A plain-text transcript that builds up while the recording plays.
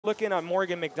Looking at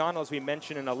Morgan McDonald, as we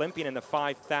mentioned, an Olympian in the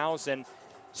 5,000.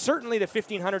 Certainly the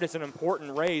 1,500 is an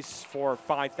important race for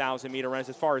 5,000 meter runners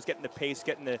as far as getting the pace,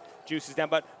 getting the juices down.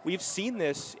 But we've seen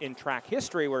this in track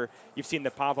history where you've seen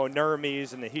the Paavo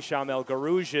Nurmis and the Hisham El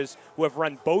Garouges who have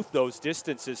run both those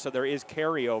distances, so there is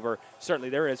carryover.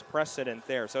 Certainly there is precedent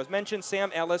there. So as mentioned,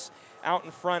 Sam Ellis out in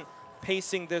front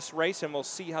pacing this race, and we'll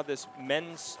see how this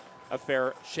men's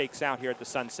affair shakes out here at the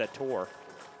Sunset Tour.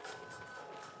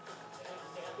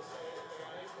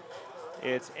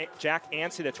 It's Jack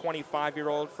Ansey, the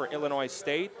 25-year-old for Illinois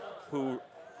State, who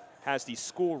has the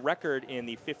school record in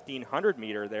the 1,500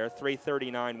 meter there,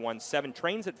 3:39.17.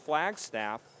 Trains at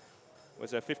Flagstaff,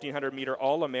 was a 1,500 meter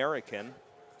All-American,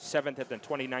 7th at the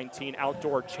 2019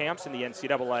 Outdoor Champs in the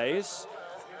NCAAs.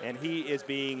 And he is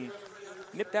being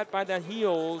nipped at by the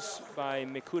heels by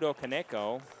Mikuto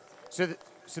Kaneko. So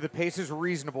the pace is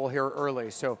reasonable here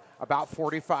early. So about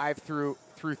 45 through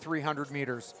 300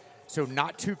 meters. So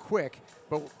not too quick,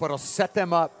 but it'll set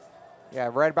them up, yeah,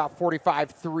 right about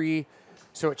 45.3.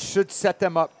 So it should set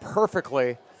them up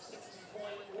perfectly.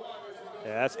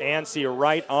 Yeah, that's Ansey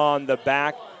right on the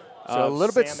back. So a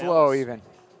little bit slow even.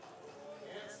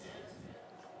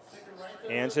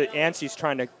 Ansey's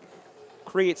trying to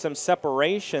create some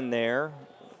separation there,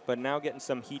 but now getting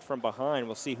some heat from behind.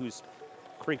 We'll see who's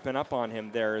creeping up on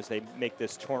him there as they make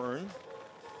this turn.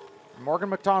 Morgan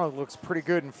McDonald looks pretty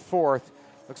good in fourth.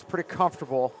 Looks pretty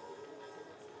comfortable.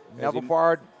 Neville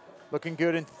Bard looking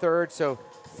good in third, so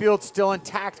field's still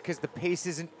intact because the pace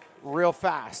isn't real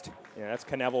fast. Yeah, that's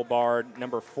Neville Bard,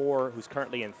 number 4, who's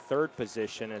currently in third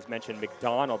position, as mentioned,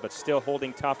 McDonald, but still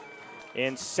holding tough.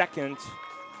 In second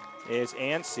is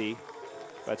Ansey,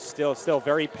 but still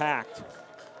very packed.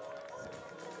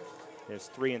 His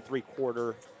 3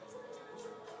 3/4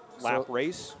 lap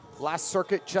race. Last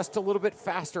circuit just a little bit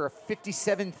faster, a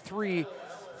 57.3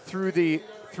 through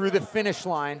the finish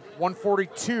line,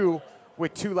 142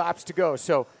 with 2 laps to go.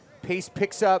 So pace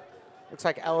picks up. Looks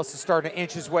like Ellis is starting to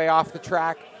inch his way off the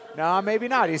track. No, maybe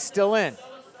not. He's still in.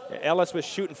 Yeah, Ellis was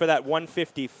shooting for that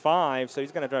 155, so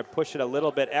he's going to try to push it a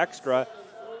little bit extra.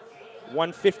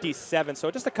 157,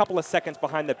 so just a couple of seconds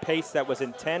behind the pace that was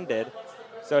intended.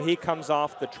 So he comes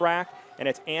off the track, and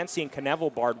it's Ansey and Neville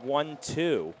Bard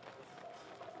 1-2.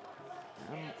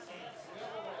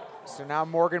 So now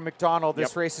Morgan McDonald,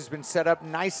 this race has been set up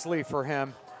nicely for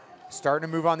him. Starting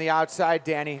to move on the outside,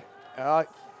 Danny. Yeah,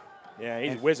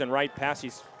 he's whizzing right past.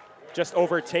 He's just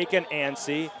overtaken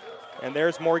Ansey. And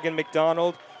there's Morgan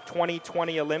McDonald,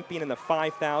 2020 Olympian in the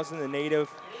 5,000, the native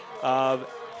of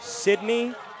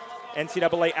Sydney,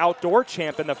 NCAA outdoor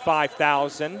champ in the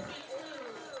 5,000.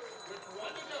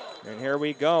 And here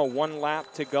we go, 1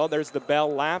 lap to go. There's the bell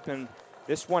lap, and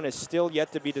this one is still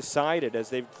yet to be decided as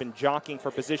they've been jockeying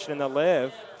for position in the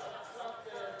live.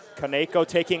 Kaneko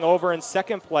taking over in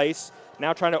second place,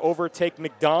 now trying to overtake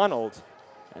McDonald.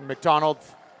 And McDonald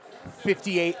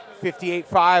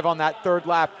 58.5 on that third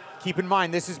lap. Keep in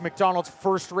mind, this is McDonald's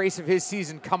first race of his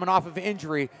season coming off of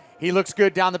injury. He looks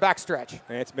good down the backstretch.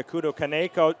 And it's Mikuto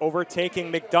Kaneko overtaking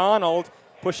McDonald,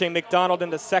 pushing McDonald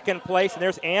into second place. And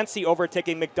there's Ansey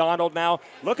overtaking McDonald now,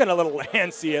 looking a little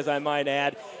antsy, as I might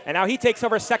add. And now he takes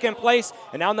over second place.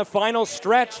 And now in the final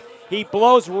stretch, he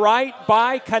blows right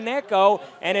by Kaneko,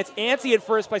 and it's Ansey at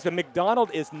first place. But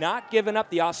McDonald is not giving up,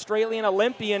 the Australian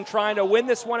Olympian trying to win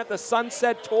this one at the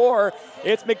Sunset Tour.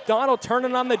 It's McDonald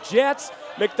turning on the jets.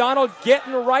 McDonald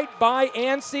getting right by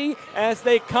Ansey as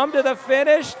they come to the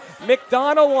finish.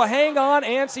 McDonald will hang on.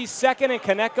 Ansey second and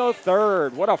Kaneko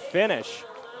third. What a finish.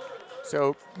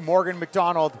 So Morgan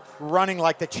McDonald running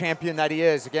like the champion that he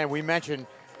is. Again, we mentioned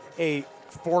a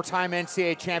 4-time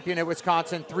NCAA champion at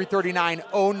Wisconsin,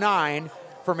 3:39.09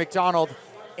 for McDonald.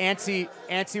 Ansey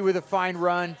with a fine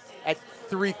run at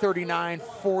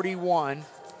 3:39.41.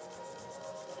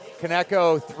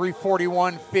 Kaneko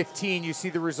 3:41.15. You see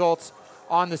the results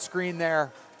on the screen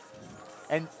there.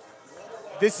 And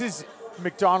this is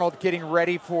McDonald getting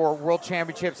ready for World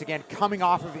Championships again, coming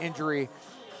off of injury.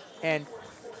 And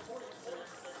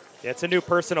it's a new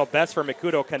personal best for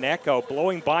Mikuto Kaneko,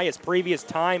 blowing by his previous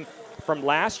time from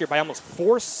last year by almost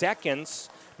 4 seconds.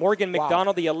 Morgan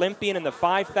McDonald, the Olympian in the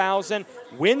 5,000,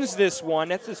 wins this one.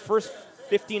 That's his first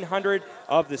 1,500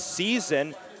 of the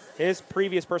season. His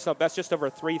previous personal best just over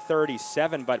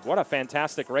 3:37, but what a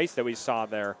fantastic race that we saw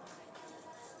there.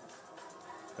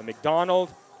 The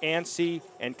McDonald, Ansey,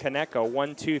 and Kaneko,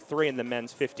 1, 2, 3 in the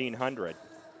men's 1,500.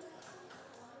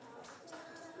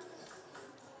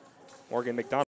 Morgan McDonald.